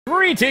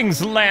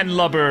Greetings,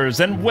 landlubbers,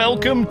 and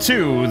welcome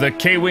to the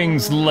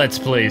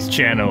KwingsLetsPlays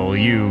channel,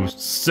 you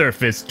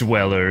surface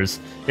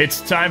dwellers.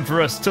 It's time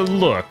for us to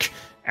look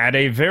at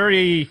a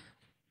very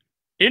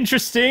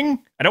interesting,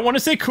 I don't want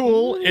to say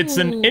cool, it's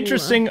an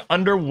interesting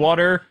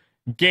underwater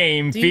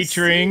game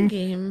featuring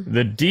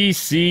the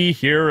DC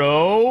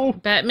hero...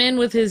 Batman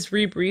with his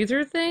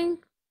rebreather thing?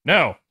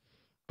 No,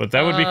 but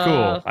that would be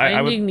cool.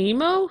 Finding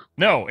Nemo?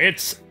 No,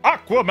 it's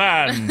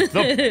Aquaman,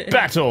 the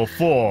battle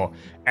for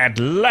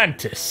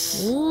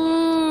Atlantis,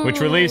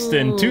 which released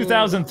in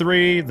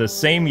 2003, the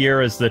same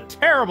year as the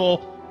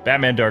terrible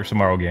Batman Dark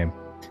Tomorrow game.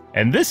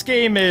 And this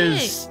game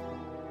is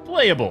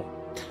playable.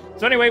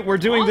 So anyway, we're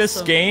doing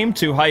this game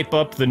to hype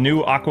up the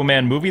new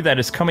Aquaman movie that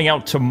is coming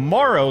out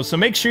tomorrow, so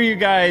make sure you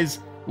guys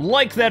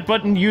like that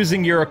button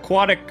using your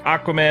aquatic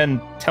Aquaman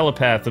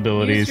telepath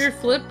abilities. Use your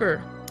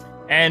flipper.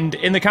 And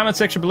in the comment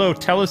section below,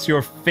 tell us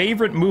your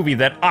favorite movie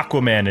that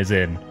Aquaman is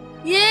in.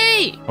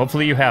 Yay!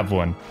 Hopefully you have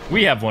one.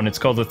 We have one. It's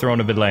called The Throne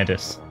of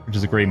Atlantis, which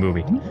is a great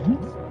movie.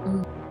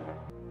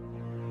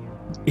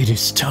 It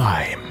is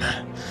time.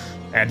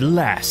 At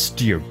last,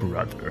 dear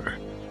brother.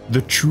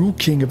 The true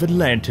king of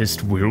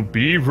Atlantis will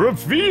be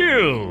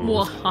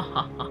revealed.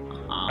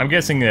 I'm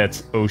guessing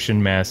that's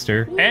Ocean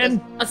Master. And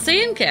a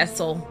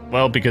sandcastle.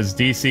 Well, because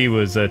DC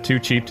was too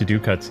cheap to do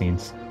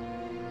cutscenes.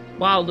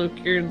 Wow, Luke,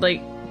 you're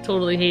like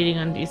totally hating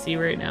on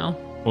DC right now.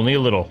 Only a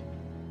little.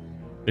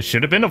 It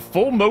should have been a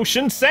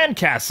full-motion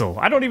sandcastle.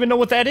 I don't even know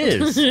what that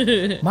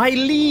is. My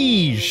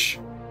liege.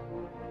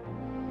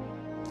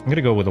 I'm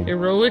gonna go with a...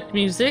 Heroic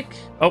music?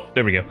 Oh,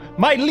 there we go.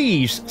 My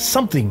liege,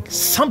 something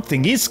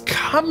is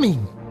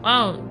coming.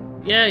 Wow,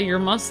 yeah, your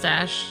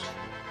mustache.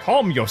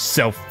 Calm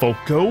yourself,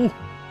 Foco.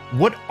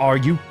 What are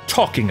you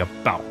talking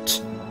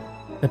about?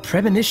 The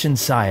premonition,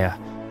 sire.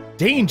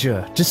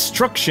 Danger,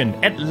 destruction,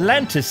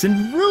 Atlantis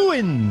in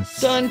ruins.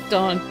 Dun,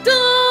 dun,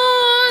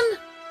 dun!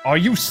 Are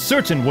you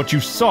certain what you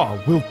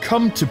saw will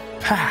come to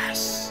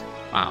pass?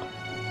 Wow.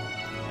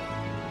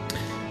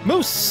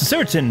 Most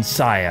certain,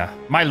 sire,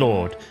 my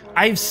lord.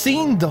 I've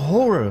seen the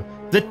horror,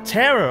 the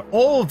terror.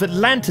 All of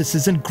Atlantis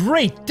is in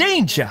great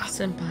danger.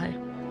 Senpai.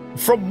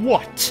 From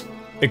what?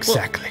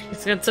 Exactly. Well,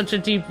 he's got such a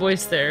deep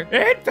voice there.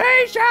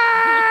 Invasion!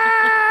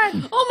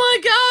 Oh my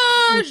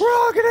gosh! We're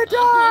all gonna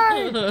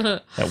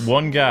die! That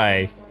one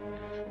guy.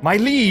 My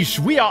liege,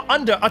 we are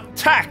under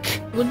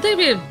attack! Would they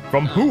be...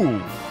 From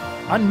who?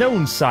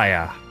 Unknown,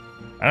 sire.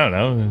 I don't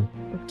know.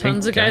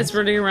 Tons of guys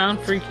running around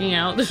freaking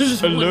out. There's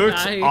just Alert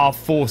one guy. our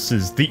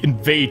forces. The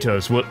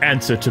invaders will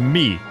answer to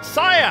me.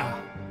 Sire!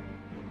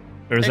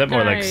 Or is that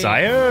more like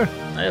sire?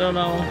 I don't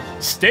know.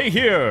 Stay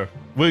here,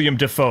 William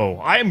Dafoe.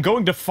 I am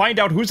going to find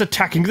out who's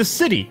attacking the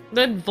city.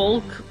 That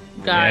Volk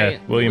guy. Yeah,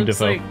 William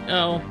Dafoe. Like,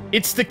 oh.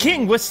 It's the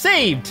king. We're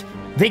saved.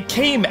 They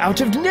came out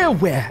of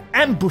nowhere,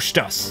 ambushed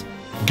us.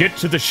 Get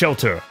to the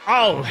shelter.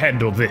 I'll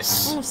handle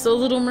this. Oh, so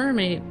Little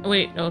Mermaid.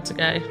 Wait, no, it's a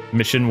guy.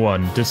 Mission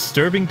 1,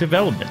 disturbing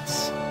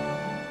developments.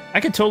 I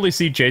could totally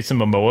see Jason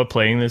Momoa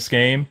playing this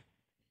game.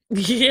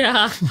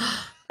 Yeah.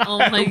 Oh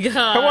my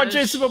god. I want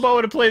Jason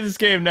Momoa to play this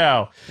game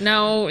now.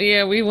 No,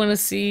 yeah, we want to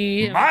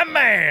see... My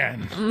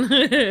man!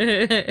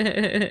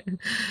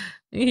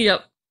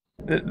 Yep.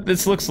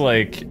 This looks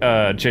like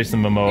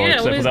Jason Momoa,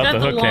 except without the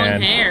hook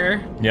hand.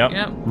 Hair.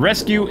 Yep.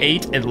 Rescue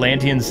 8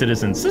 Atlantean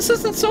citizens. This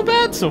isn't so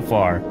bad so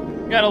far.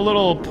 Got a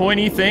little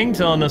pointy thing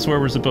telling us where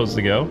we're supposed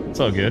to go. It's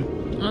all good.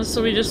 Oh,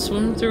 so we just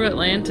swim through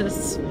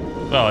Atlantis.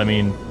 Well, I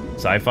mean,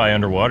 sci-fi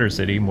underwater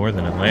city more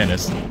than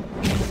Atlantis.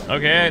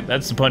 Okay,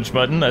 that's the punch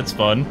button. That's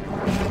fun.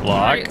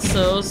 Block. Alright,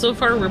 so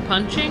far we're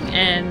punching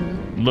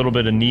and... A little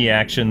bit of knee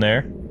action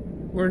there.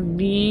 We're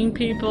kneeing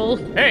people.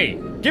 Hey,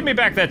 give me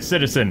back that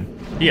citizen.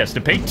 He has to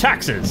pay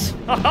taxes.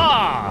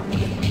 Ha-ha!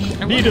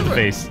 Knee to the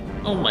face.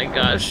 Oh my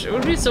gosh, it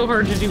would be so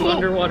hard to do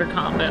underwater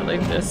combat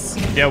like this.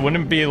 Yeah,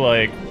 wouldn't it be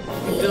like...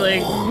 It'd be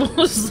like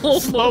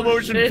slow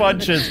motion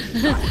punches.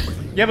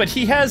 Yeah, but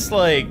he has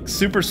like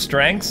super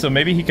strength, so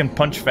maybe he can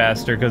punch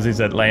faster because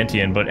he's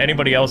Atlantean, but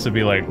anybody else would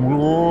be like...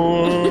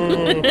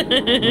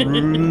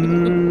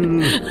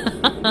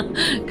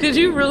 Could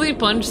you really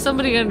punch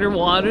somebody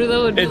underwater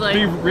though? It'd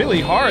be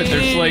really hard.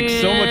 There's like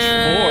so much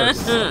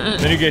force.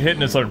 Then you get hit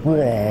and it's like...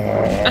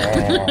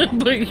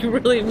 But you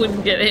really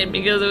wouldn't get hit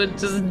because it would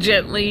just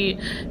gently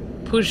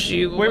push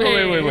you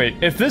away. Wait.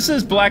 If this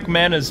is Black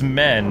Manta's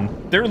men,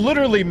 they're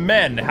literally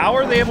men. How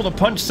are they able to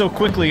punch so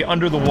quickly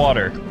under the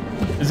water?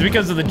 Is it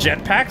because of the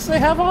jetpacks they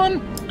have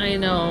on? I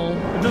know.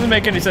 It doesn't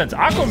make any sense.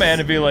 Aquaman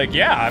would be like,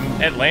 yeah, I'm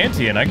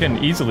Atlantean. I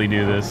can easily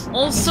do this.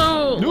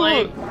 Also,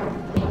 like,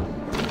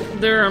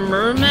 there are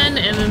mermen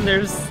and then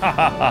there's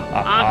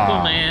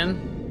Aquaman.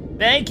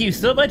 Thank you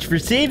so much for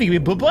saving me.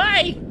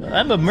 Bye-bye.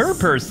 I'm a mer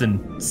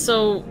person.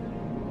 So,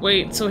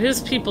 wait, so his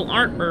people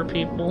aren't mer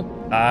people?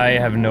 I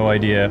have no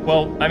idea.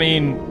 Well, I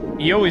mean,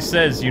 he always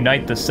says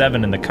unite the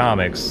 7 in the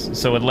comics,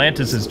 so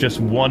Atlantis is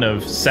just one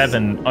of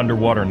 7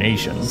 underwater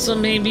nations. So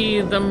maybe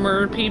the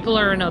mer people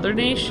are another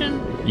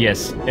nation?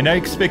 Yes, and I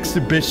expect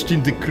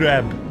Sebastian the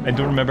Crab. I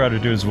don't remember how to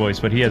do his voice,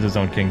 but he has his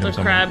own kingdom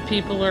somewhere. The crab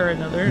people are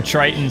another.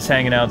 Triton's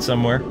hanging out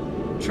somewhere.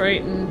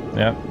 Triton.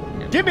 Yep.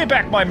 Give me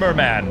back my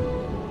merman.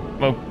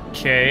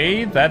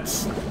 Okay,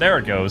 there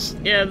it goes.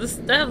 Yeah,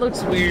 that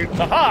looks weird.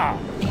 Haha!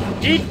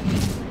 Eat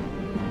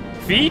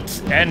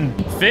feet and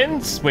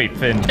fins? Wait,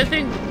 fin. I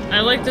think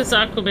I like this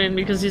Aquaman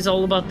because he's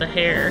all about the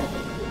hair.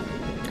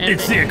 And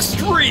it's the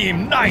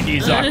extreme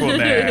 90s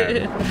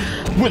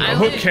Aquaman with a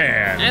hook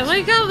hand. I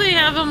like how they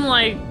have him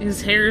like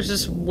his hair is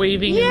just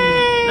waving,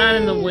 not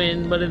in the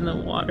wind, but in the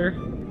water.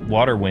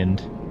 Water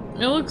wind.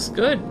 It looks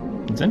good.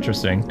 It's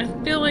interesting.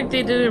 I feel like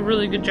they did a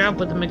really good job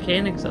with the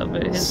mechanics of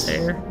it, his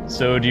hair.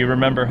 So, do you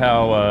remember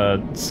how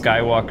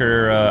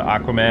Skywalker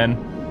Aquaman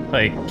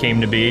came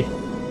to be?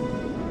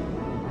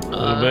 A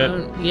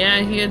little bit.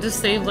 Yeah, he had to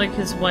save like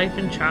his wife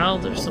and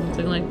child or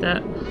something like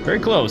that. Very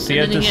close. He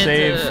had to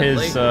save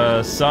his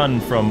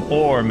son from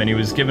Orm, and he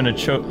was given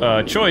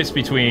a choice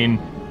between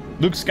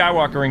Luke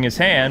Skywalkering his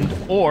hand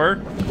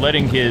or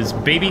letting his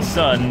baby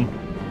son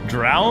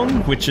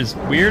drown, which is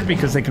weird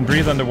because they can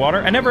breathe underwater.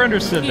 I never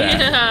understood that.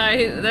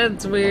 Yeah,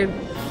 that's weird.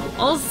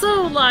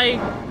 Also, like,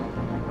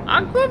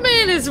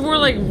 Aquaman is more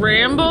like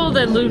Rambo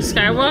than Luke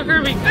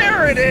Skywalker.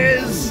 There it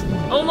is!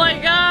 Oh my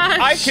gosh!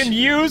 I can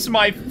use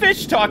my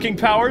fish-talking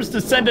powers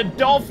to send a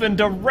dolphin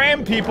to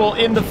ram people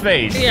in the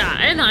face. Yeah,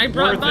 and I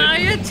brought my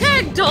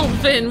attack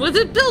dolphin with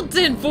a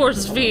built-in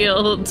force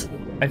field.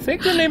 I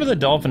think the name of the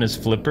dolphin is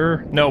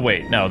Flipper. No,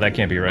 wait, no, that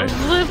can't be right.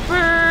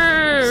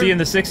 Flipper! See, in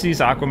the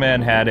 60s,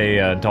 Aquaman had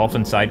a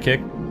dolphin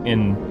sidekick.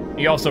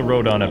 He also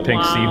rode on a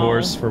pink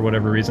seahorse for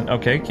whatever reason.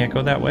 Okay, can't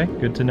go that way.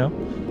 Good to know.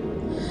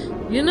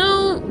 You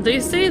know, they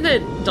say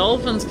that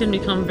dolphins can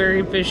become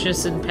very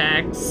vicious in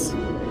packs.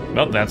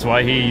 Well, that's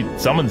why he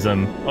summons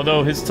them.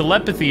 Although his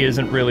telepathy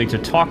isn't really to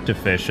talk to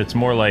fish, it's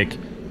more like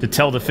to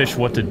tell the fish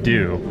what to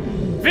do.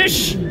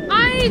 Fish!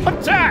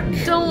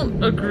 Attack!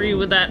 Don't agree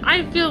with that.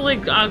 I feel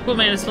like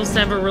Aquaman is supposed to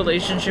have a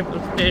relationship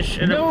with fish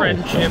and a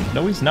friendship.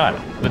 No, he's not.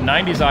 The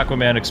 90s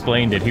Aquaman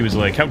explained it. He was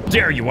like, how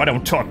dare you, I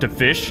don't talk to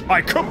fish.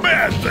 I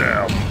command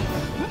them!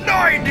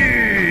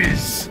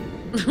 90s!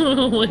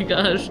 Oh my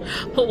gosh.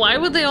 But why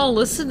would they all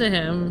listen to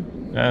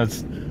him?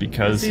 That's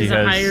because he's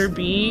a higher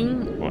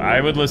being? Well, I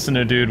would listen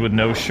to a dude with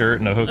no shirt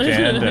and a hook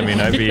hand. I mean,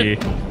 I'd be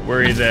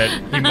worried that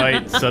he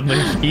might suddenly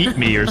eat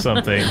me or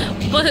something.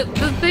 But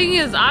the thing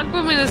is,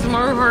 Aquaman is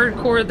more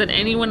hardcore than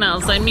anyone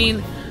else. I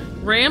mean,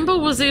 Rambo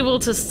was able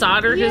to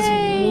solder his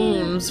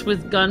wounds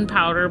with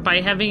gunpowder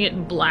by having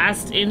it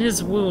blast in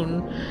his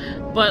wound.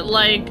 But,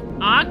 like,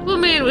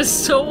 Aquaman was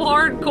so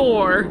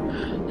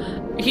hardcore.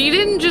 He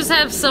didn't just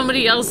have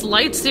somebody else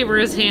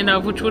lightsaber his hand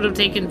off, which would have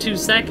taken 2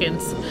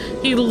 seconds.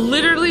 He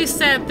literally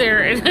sat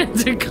there and had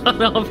to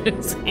cut off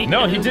his hand.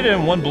 No, he did it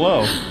in one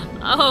blow.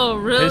 Oh,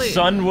 really? His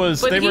son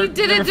was... But he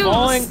did it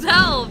to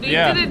himself. He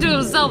did it to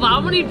himself.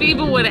 How many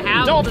people would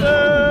have...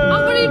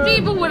 How many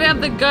people would have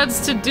the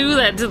guts to do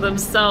that to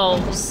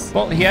themselves?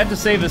 Well, he had to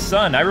save his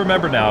son. I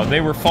remember now.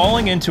 They were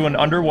falling into an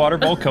underwater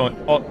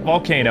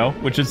volcano,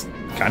 which is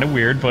kind of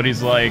weird, but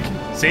he's like,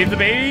 save the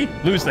baby,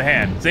 lose the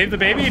hand. Save the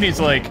baby, and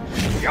he's like,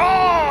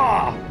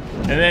 Yah!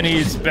 And then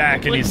he's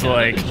back, and he's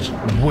like,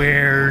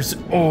 where's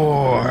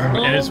Orm?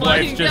 And his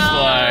wife's just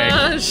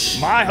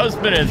like, my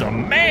husband is a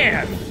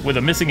man with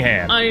a missing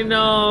hand. I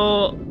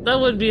know.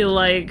 That would be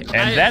like...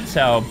 And that's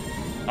how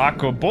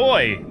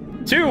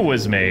Aquaboy 2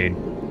 was made.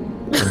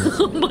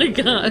 Oh my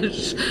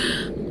gosh.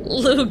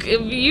 Luke,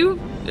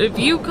 if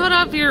you cut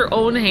off your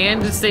own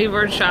hand to save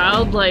our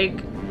child,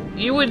 like,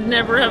 you would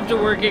never have to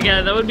work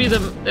again. That would be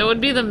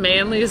the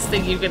manliest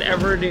thing you could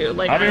ever do.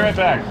 Like, I'll be right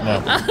back.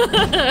 No.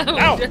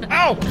 Ow!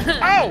 Ow!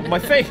 Ow! My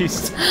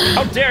face!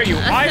 How dare you!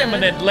 I am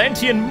an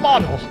Atlantean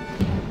model.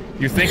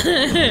 You think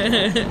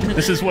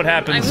this is what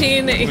happens? I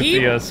mean, with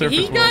the surface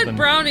he got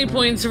brownie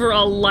points for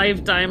a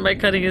lifetime by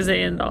cutting his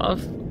hand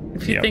off.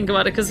 If you think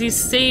about it, because he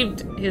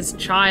saved his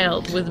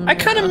child with Mira. I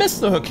kind of miss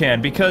the hook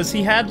hand because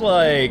he had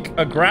like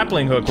a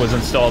grappling hook was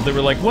installed. They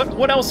were like,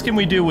 what else can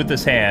we do with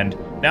this hand?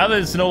 Now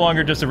that it's no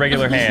longer just a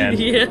regular hand,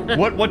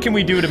 what can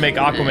we do to make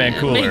Aquaman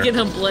cooler? Make it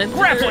a blender.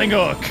 Grappling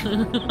hook!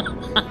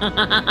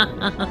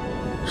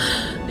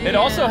 It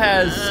also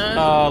has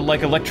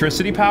like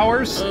electricity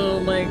powers. Oh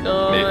my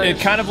god! It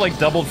kind of like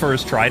doubled for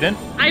his trident.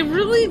 I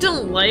really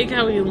don't like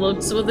how he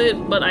looks with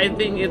it, but I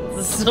think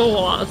it's so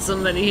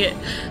awesome that he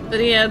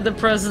had the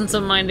presence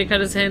of mind to cut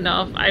his hand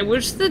off. I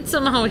wish that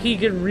somehow he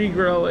could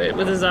regrow it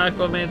with his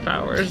Aquaman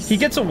powers. He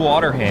gets a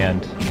water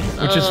hand,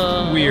 which is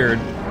weird.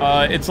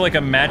 It's like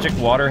a magic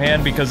water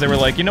hand because they were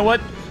like, you know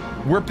what?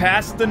 We're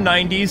past the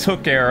 90s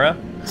hook era,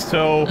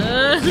 so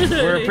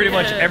where pretty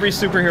much every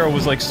superhero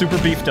was like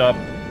super beefed up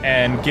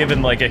and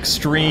given like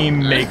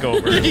extreme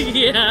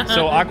makeovers.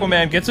 So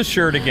Aquaman gets a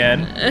shirt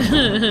again,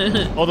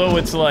 although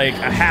it's like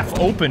a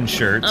half-open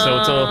shirt, so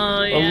it's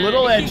a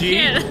little edgy,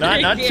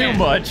 not too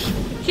much.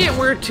 You can't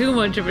wear too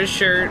much of a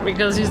shirt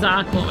because he's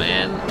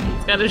Aquaman.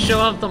 He's got to show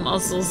off the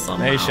muscles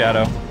somehow. Hey,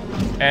 Shadow.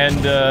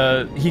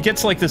 And he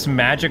gets like this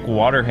magic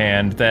water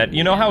hand that,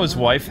 you know how his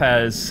wife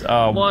has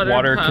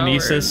water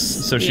kinesis,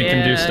 so she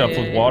can do stuff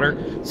with water?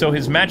 So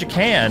his magic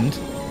hand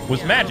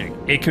was magic.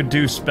 It could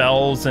do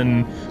spells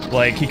and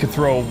like he could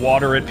throw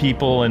water at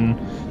people and,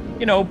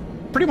 you know,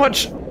 pretty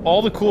much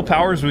all the cool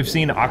powers we've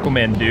seen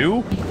Aquaman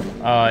do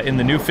in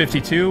the new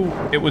 52,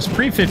 it was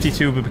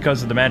pre-52, but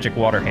because of the magic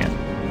water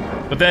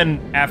hand. But then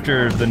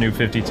after the new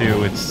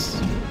 52,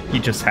 he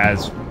just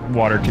has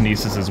water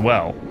kinesis as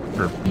well,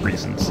 for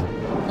reasons.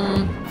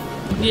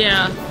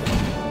 Yeah.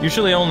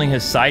 Usually only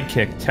his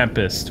sidekick,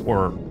 Tempest,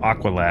 or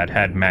Aqualad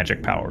had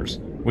magic powers,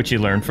 which he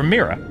learned from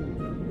Mira.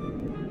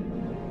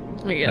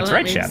 Yeah, that's that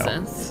right, makes Shadow.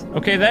 Sense.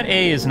 Okay, that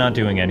A is not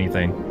doing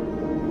anything.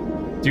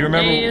 Do you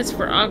remember? A is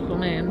for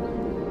Aquaman.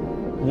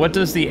 What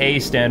does the A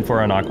stand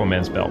for on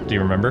Aquaman's belt? Do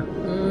you remember?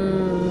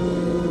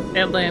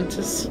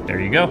 Atlantis. There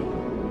you go.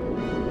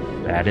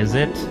 That is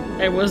it.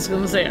 I was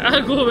gonna say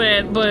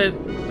Aquaman, but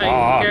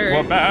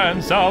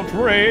Aquaman's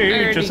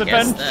outrageous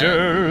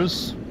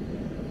adventures.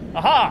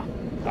 Aha!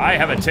 I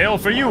have a tale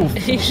for you.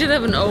 He should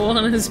have an O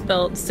on his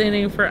belt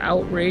standing for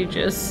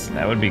outrageous.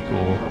 That would be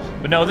cool.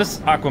 But no, this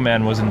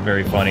Aquaman wasn't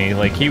very funny.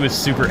 Like, he was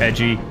super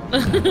edgy.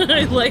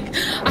 I like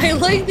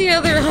the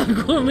other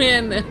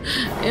Aquaman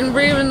in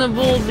Brave and the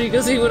Bold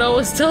because he would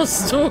always tell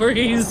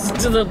stories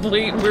to the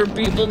point where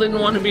people didn't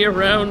want to be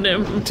around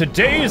him.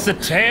 Today is the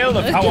tale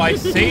of how I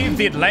saved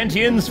the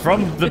Atlanteans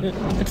from the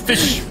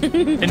fish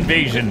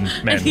invasion,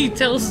 man. And he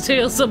tells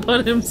tales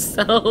about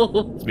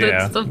himself.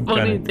 That's the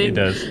funny thing. He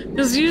does.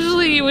 Because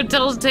usually you would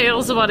tell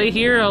tales about a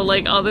hero,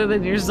 like, other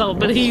than yourself,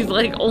 but he,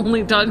 like,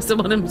 only talks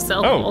about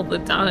himself all the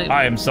time.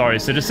 I am sorry,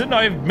 citizen.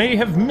 I may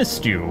have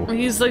missed you.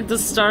 He's, like, the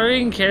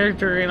starring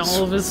character in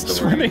all of his stories.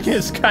 Swimming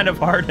is kind of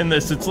hard in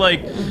this. It's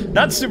like,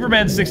 not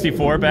Superman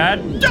 64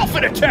 bad.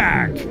 Dolphin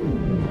attack!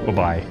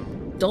 Bye-bye.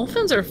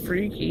 Dolphins are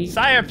freaky.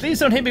 Sire, please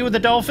don't hit me with a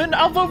dolphin.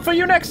 I'll vote for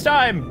you next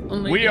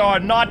time. We are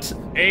not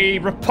a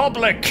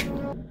republic.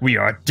 We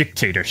are a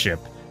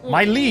dictatorship.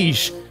 My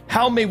liege,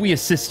 how may we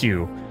assist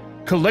you?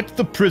 Collect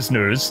the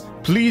prisoners.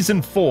 Please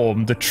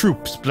inform the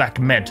troops Black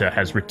Manta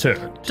has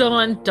returned.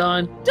 Dun,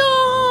 dun,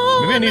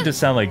 dun! Maybe I need to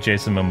sound like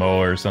Jason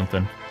Momoa or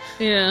something.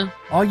 Yeah.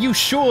 Are you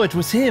sure it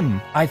was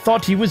him? I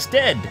thought he was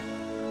dead.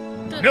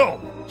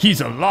 No,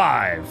 he's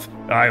alive.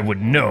 I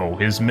would know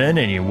his men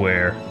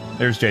anywhere.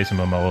 There's Jason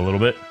Momoa a little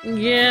bit.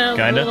 Yeah,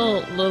 kinda.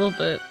 Little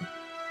bit.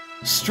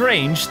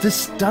 Strange,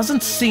 this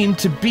doesn't seem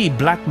to be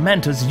Black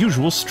Manta's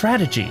usual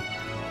strategy.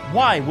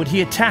 Why would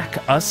he attack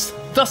us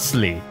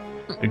thusly?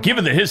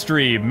 Given the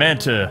history,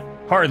 Manta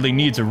hardly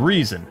needs a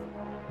reason.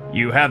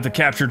 You have the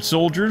captured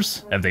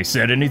soldiers? Have they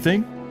said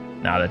anything?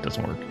 Nah, that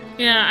doesn't work.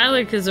 Yeah, I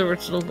like his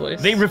original voice.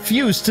 They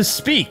refuse to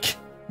speak.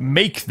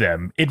 Make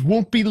them. It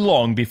won't be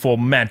long before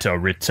Manta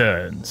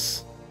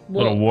returns.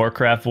 Whoa. Little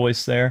Warcraft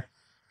voice there,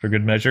 for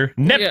good measure.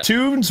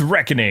 Neptune's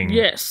Reckoning.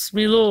 Yes,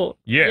 me lord.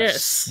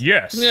 Yes.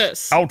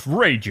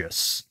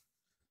 Outrageous.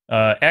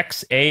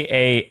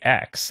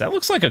 XAAX. That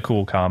looks like a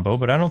cool combo,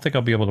 but I don't think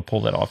I'll be able to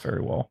pull that off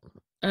very well.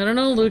 I don't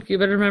know, Luke. You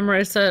better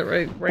memorize that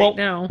right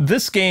now.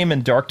 This game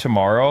and Dark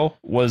Tomorrow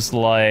was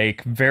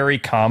like very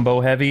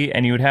combo heavy,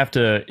 and you would have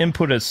to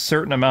input a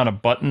certain amount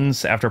of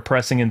buttons after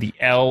pressing in the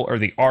L or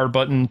the R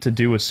button to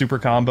do a super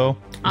combo.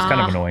 It's kind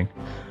of annoying.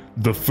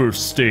 The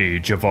first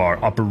stage of our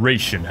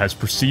operation has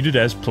proceeded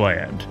as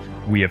planned.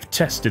 We have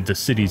tested the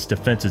city's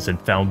defenses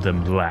and found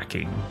them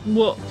lacking.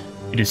 Whoa.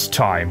 It is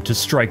time to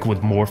strike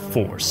with more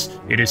force.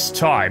 It is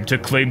time to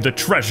claim the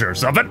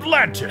treasures of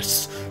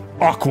Atlantis.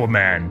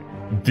 Aquaman,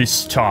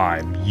 this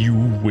time you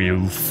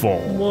will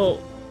fall. Whoa.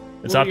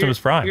 It's Optimus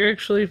Prime. You're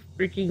actually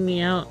freaking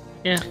me out.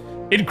 Yeah.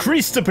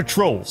 Increase the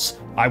patrols.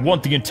 I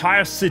want the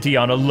entire city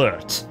on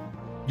alert.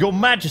 Your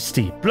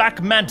Majesty,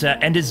 Black Manta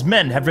and his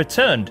men have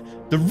returned.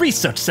 The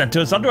research center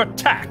is under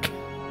attack.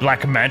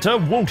 Black Manta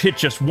won't hit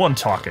just one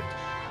target.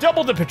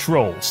 Double the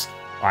patrols.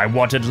 I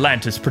want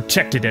Atlantis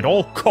protected at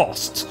all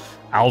costs.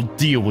 I'll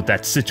deal with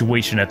that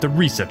situation at the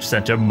research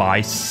center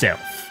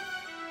myself.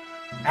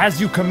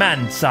 As you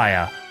command,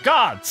 sire.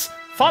 Guards,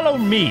 follow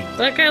me.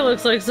 That guy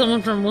looks like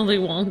someone from Willy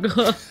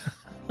Wonka.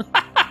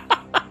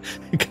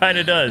 It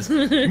kinda does.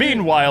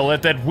 Meanwhile,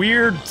 at that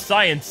weird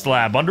science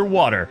lab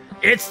underwater,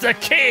 it's the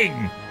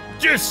king!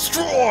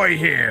 Destroy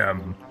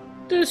him!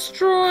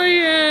 Destroy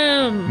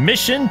him!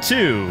 Mission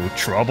 2,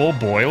 trouble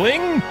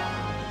boiling? It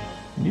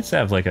needs to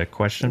have like a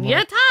question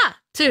mark. Yatta!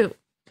 2.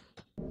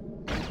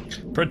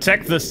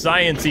 Protect the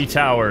science-y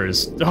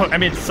towers. Oh, I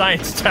mean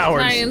science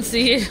towers.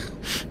 Science-y.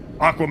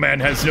 Aquaman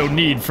has no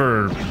need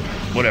for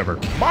whatever.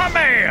 My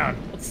man!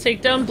 Let's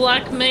take down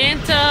Black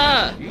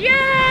Manta!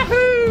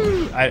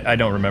 Yahoo! I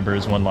don't remember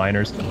his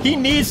one-liners. He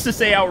needs to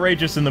say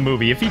outrageous in the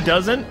movie. If he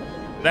doesn't,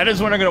 that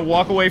is when I'm gonna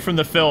walk away from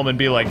the film and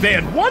be like, they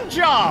had one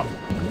job!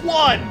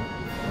 One!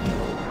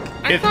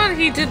 I thought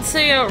he did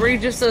say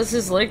outrageous as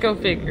his Lego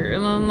figure,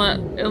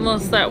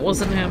 unless that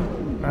wasn't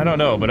him. I don't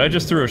know, but I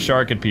just threw a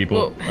shark at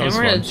people. Whoa,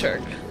 hammerhead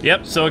shark.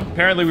 Yep, so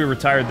apparently we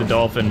retired the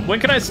dolphin. When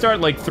can I start,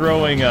 like,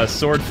 throwing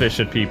swordfish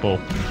at people?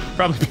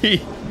 Probably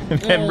be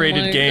an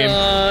M-rated game.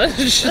 Oh my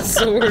gosh,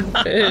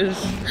 swordfish.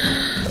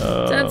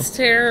 That's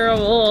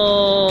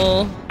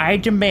terrible. I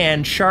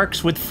demand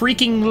sharks with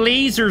freaking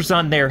lasers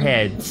on their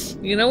heads.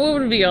 You know what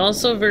would be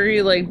also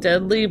very, like,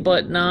 deadly,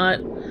 but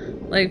not,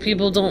 like,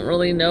 people don't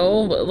really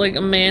know? But, like,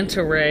 a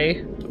manta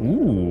ray.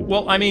 Ooh.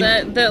 Well, I mean...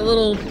 That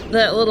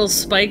little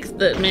spike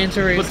that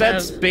manta rays But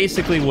that's have.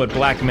 basically what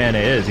Black Manta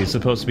is. He's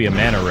supposed to be a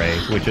manta ray,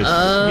 which is,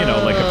 you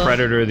know, like a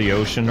predator of the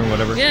ocean or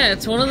whatever. Yeah,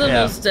 it's one of the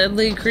most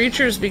deadly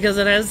creatures because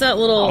it has that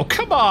little... Oh,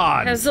 come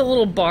on! It has that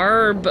little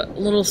barb,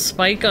 little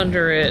spike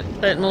under it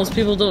that most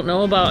people don't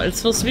know about. It's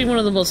supposed to be one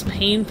of the most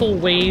painful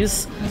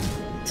ways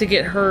to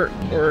get hurt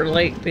or,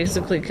 like,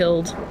 basically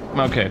killed.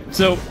 Okay,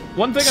 so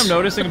one thing I'm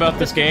noticing about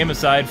this game,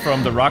 aside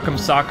from the Rock'em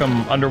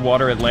Sock'em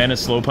Underwater Atlantis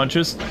slow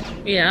punches...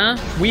 Yeah?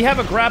 We have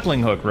a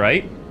grappling hook,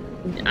 right?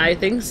 I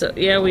think so.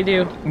 Yeah, we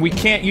do. We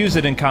can't use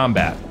it in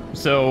combat.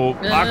 So,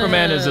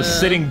 Aquaman is a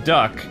sitting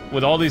duck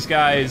with all these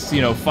guys,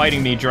 you know,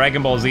 fighting me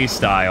Dragon Ball Z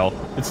style.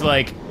 It's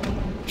like,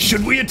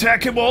 should we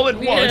attack him all at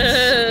once?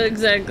 Yeah,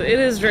 exactly. It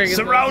is Dragon Ball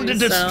Z Surround and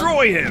style.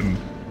 destroy him!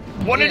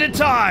 One at a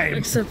time!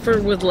 Except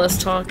for with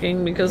less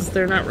talking, because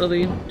they're not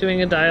really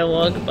doing a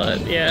dialogue,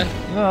 but yeah.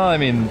 Well, I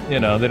mean, you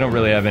know, they don't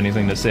really have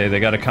anything to say. They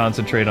gotta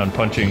concentrate on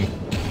punching.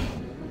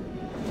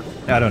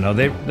 I don't know,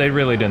 they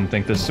really didn't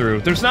think this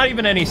through. There's not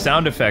even any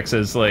sound effects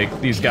as,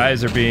 like, these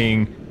guys are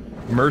being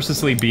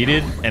mercilessly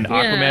beated, and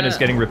Aquaman is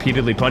getting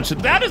repeatedly punched.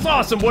 That is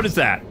awesome! What is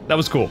that? That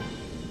was cool.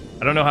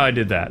 I don't know how I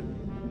did that.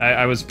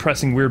 I was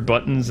pressing weird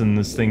buttons, and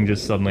this thing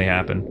just suddenly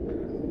happened.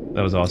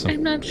 That was awesome.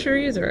 I'm not sure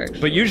either,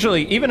 actually. But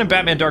usually, even in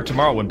Batman Dark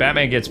Tomorrow, when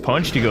Batman gets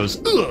punched, he goes,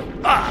 ugh,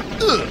 ah,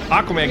 ugh.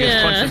 Aquaman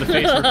gets punched in the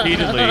face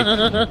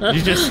repeatedly.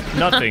 He's just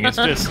nothing. It's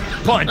just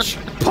punch,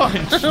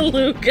 punch.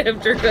 Luke,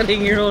 after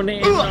cutting your own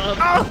hand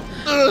off.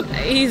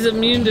 He's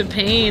immune to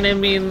pain. I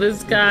mean,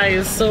 this guy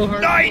is so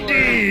hardcore.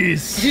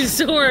 90s! He's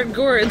so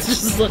hardcore, it's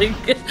just like,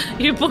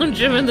 you punch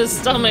him in the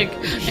stomach.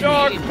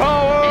 Shark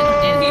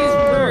power! And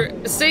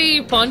he's say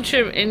you punch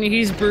him and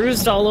he's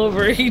bruised all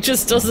over, he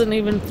just doesn't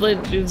even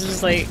flinch. He's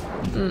just like,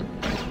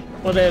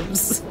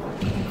 whatevs.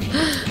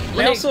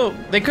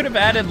 They could have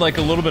added like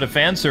a little bit of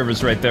fan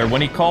service right there.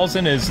 When he calls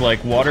in his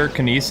like water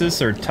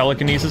kinesis or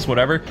telekinesis,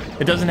 whatever,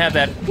 it doesn't have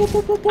that.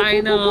 I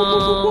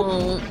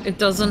know, it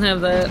doesn't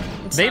have that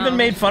sound. They even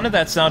made fun of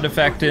that sound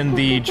effect in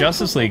the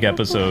Justice League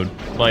episode,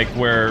 like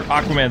where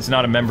Aquaman's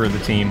not a member of the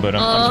team, but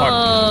I'm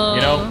talking,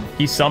 you know,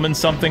 he summons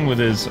something with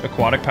his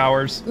aquatic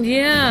powers.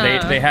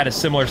 Yeah. They had a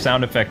similar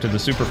sound effect to the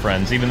Super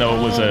Friends, even though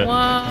it was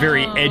a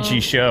very edgy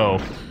show.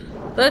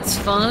 That's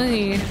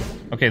funny.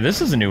 Okay,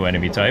 this is a new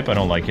enemy type. I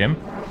don't like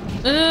him.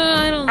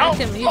 I don't like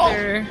him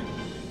either.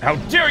 How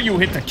dare you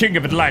hit the King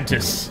of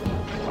Atlantis!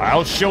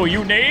 I'll show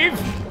you, knave!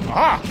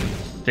 Ah!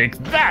 Take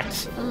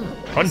that!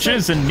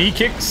 Punches and knee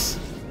kicks.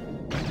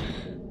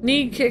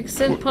 Knee kicks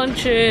and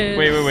punches.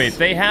 Wait.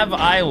 They have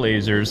eye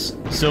lasers,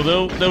 so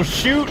they'll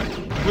shoot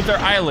with their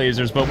eye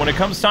lasers, but when it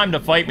comes time to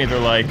fight me, they're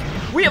like,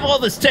 we have all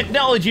this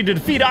technology to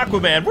defeat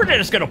Aquaman, we're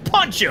just gonna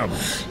punch him!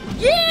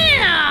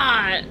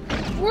 Yeah!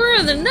 We're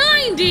in the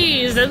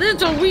 90s, and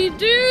that's what we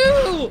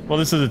do! Well,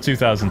 this is a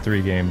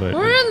 2003 game, but...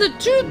 We're in the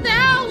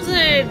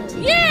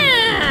 2000s!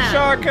 Yeah!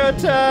 Shark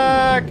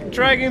attack!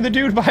 Dragging the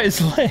dude by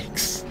his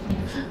legs.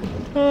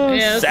 Oh,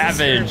 yeah,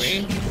 savage.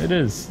 disturbing. It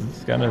is.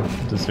 It's kind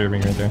of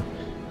disturbing right there.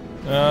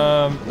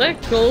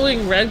 That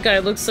glowing red guy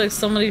looks like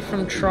somebody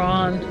from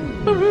Tron.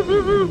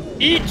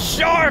 Eat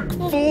shark,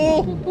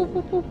 fool!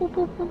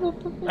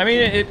 I mean,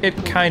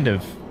 it kind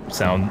of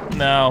sounds...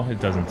 No, it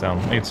doesn't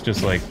sound... It's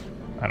just like...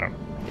 I don't know.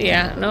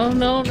 Yeah,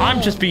 no.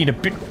 I'm just being a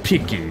bit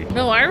picky.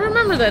 No, I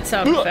remember that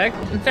sound effect.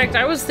 In fact,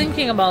 I was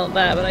thinking about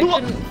that, but I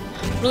couldn't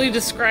really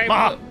describe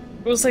it.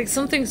 It was like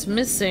something's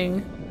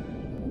missing.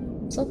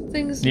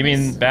 You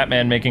mean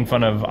Batman making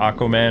fun of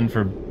Aquaman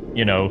for,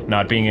 you know,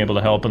 not being able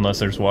to help unless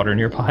there's water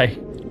nearby?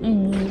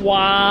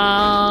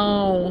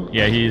 Wow.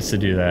 Yeah, he used to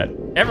do that.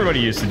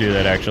 Everybody used to do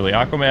that, actually.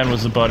 Aquaman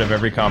was the butt of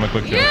every comic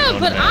book joke. Yeah,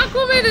 but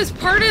Aquaman is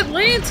part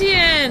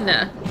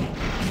Atlantean!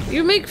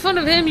 You make fun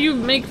of him, you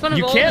make fun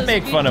of all You can't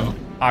those make fun of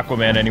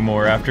Aquaman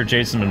anymore after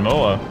Jason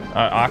Momoa.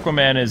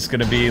 Aquaman is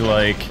gonna be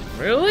like...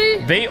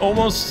 Really? They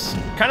almost...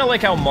 Kind of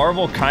like how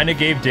Marvel kind of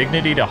gave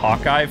dignity to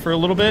Hawkeye for a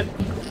little bit.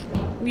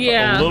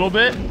 Yeah. A little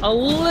bit. A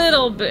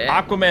little bit.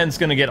 Aquaman's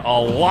gonna get a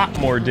lot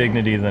more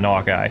dignity than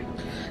Hawkeye.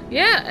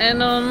 Yeah,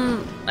 and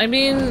I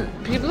mean,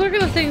 people are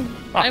gonna think...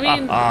 I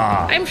mean,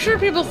 I'm sure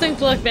people think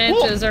Black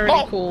Manta is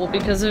already cool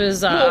because of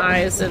his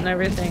eyes and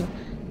everything.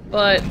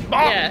 But,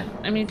 yeah,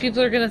 I mean,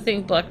 people are gonna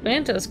think Black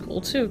Manta is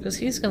cool, too, because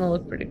he's gonna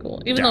look pretty cool.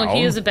 Even though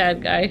he is a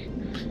bad guy.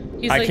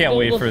 He's I can't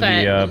wait for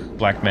the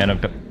Black Manta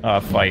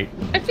fight.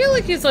 I feel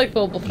like he's like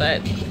Boba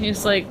Fett.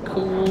 He's, like,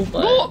 cool,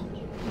 but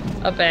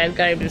a bad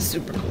guy, but he's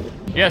super cool.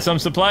 Yes, I'm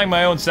supplying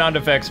my own sound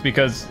effects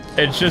because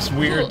it's just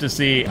weird to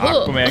see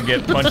Aquaman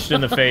get punched in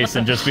the face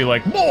and just be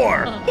like,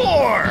 more!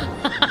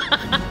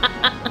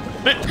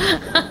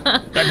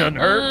 That doesn't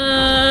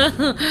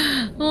hurt.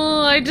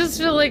 Oh, I just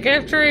feel like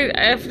after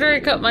I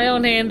cut my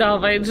own hand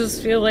off, I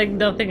just feel like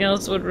nothing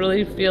else would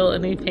really feel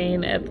any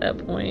pain at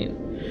that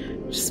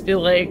point. just be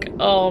like,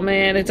 oh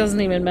man, it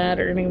doesn't even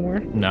matter anymore.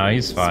 No,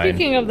 he's fine.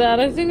 Speaking of that,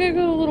 I think I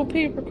got a little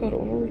paper cut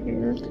over here.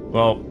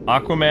 Well,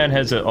 Aquaman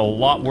has it a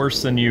lot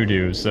worse than you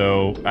do,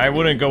 so I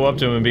wouldn't go up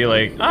to him and be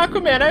like,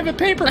 Aquaman, I have a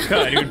paper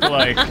cut. He would be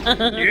like,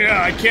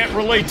 yeah, I can't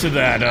relate to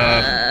that.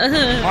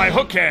 My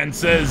hook hand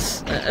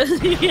says...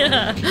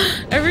 Yeah,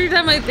 every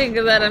time I think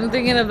of that, I'm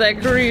thinking of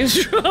that Korean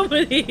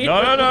dramedy.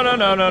 No.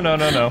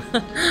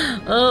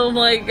 Oh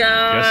my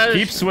gosh. Just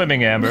keep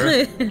swimming,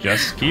 Amber.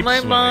 Just keep My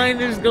swimming.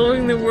 mind is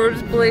going the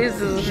worst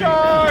places.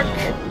 Shark!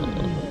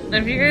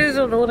 If you guys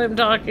don't know what I'm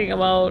talking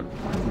about,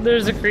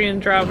 there's a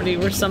Korean dramedy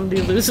where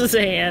somebody loses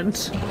a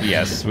hand.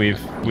 Yes, we've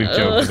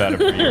joked about it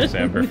for years,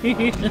 Amber.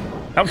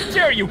 How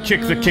dare you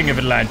kick the King of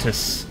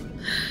Atlantis?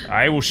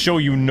 I will show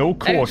you no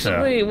quarter.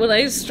 Actually, when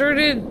I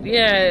started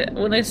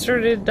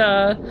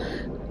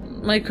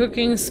my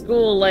cooking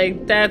school,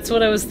 like, that's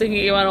what I was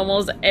thinking about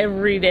almost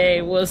every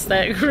day, was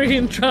that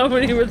Korean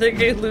dramedy where the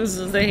guy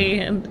loses a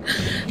hand.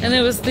 And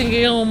I was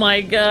thinking, oh my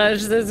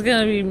gosh, that's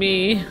gonna be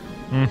me.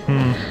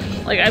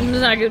 Mm-hmm. Like, I'm just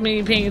not gonna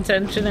be paying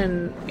attention,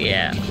 and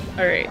yeah,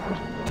 alright.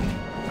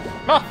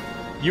 Ah,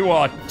 you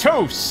are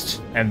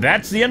toast! And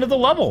that's the end of the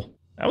level.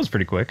 That was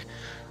pretty quick.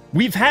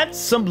 We've had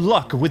some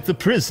luck with the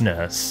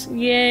prisoners.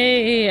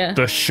 Yay!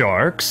 The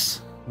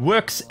sharks.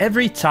 Works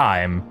every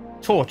time.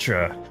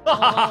 Torture.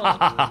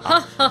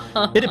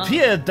 It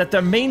appeared that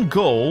their main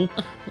goal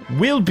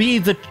will be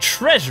the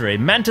treasury.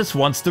 Mantis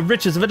wants the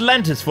riches of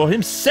Atlantis for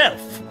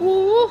himself.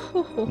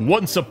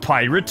 Once a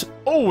pirate,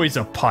 always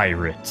a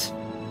pirate.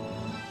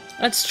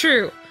 That's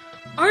true.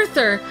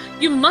 Arthur,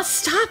 you must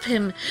stop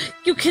him.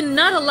 You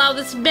cannot allow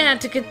this man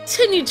to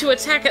continue to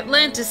attack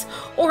Atlantis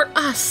or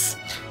us.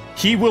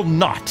 He will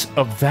not.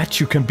 Of that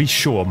you can be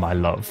sure, my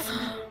love.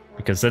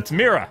 Because that's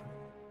Mira.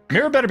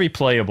 Mira better be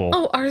playable.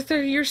 Oh,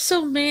 Arthur, you're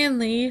so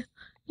manly.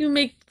 You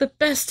make the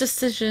best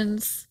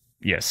decisions.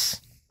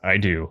 Yes, I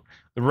do.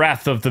 The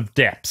Wrath of the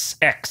Depths.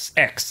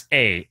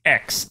 XXAXAA.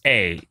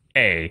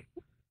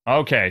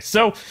 Okay,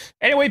 so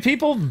anyway,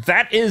 people,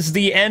 that is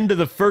the end of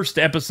the first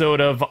episode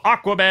of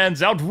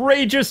Aquaman's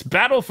outrageous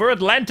Battle for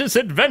Atlantis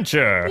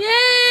adventure.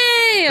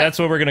 Yay! That's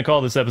what we're going to call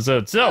this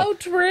episode. So,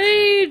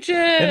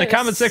 outrageous! In the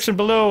comment section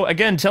below,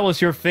 again, tell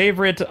us your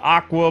favorite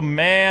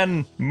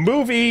Aquaman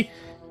movie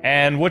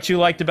and what you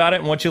liked about it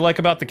and what you like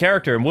about the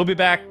character. And we'll be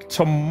back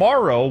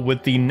tomorrow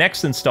with the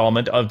next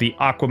installment of the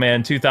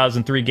Aquaman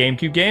 2003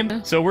 GameCube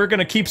game. So we're going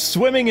to keep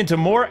swimming into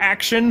more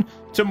action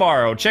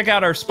tomorrow. Check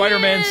out our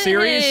Spider-Man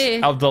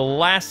series of the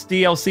last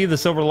DLC, The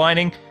Silver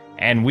Lining,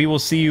 and we will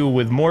see you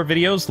with more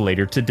videos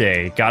later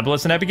today. God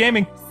bless and happy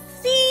gaming.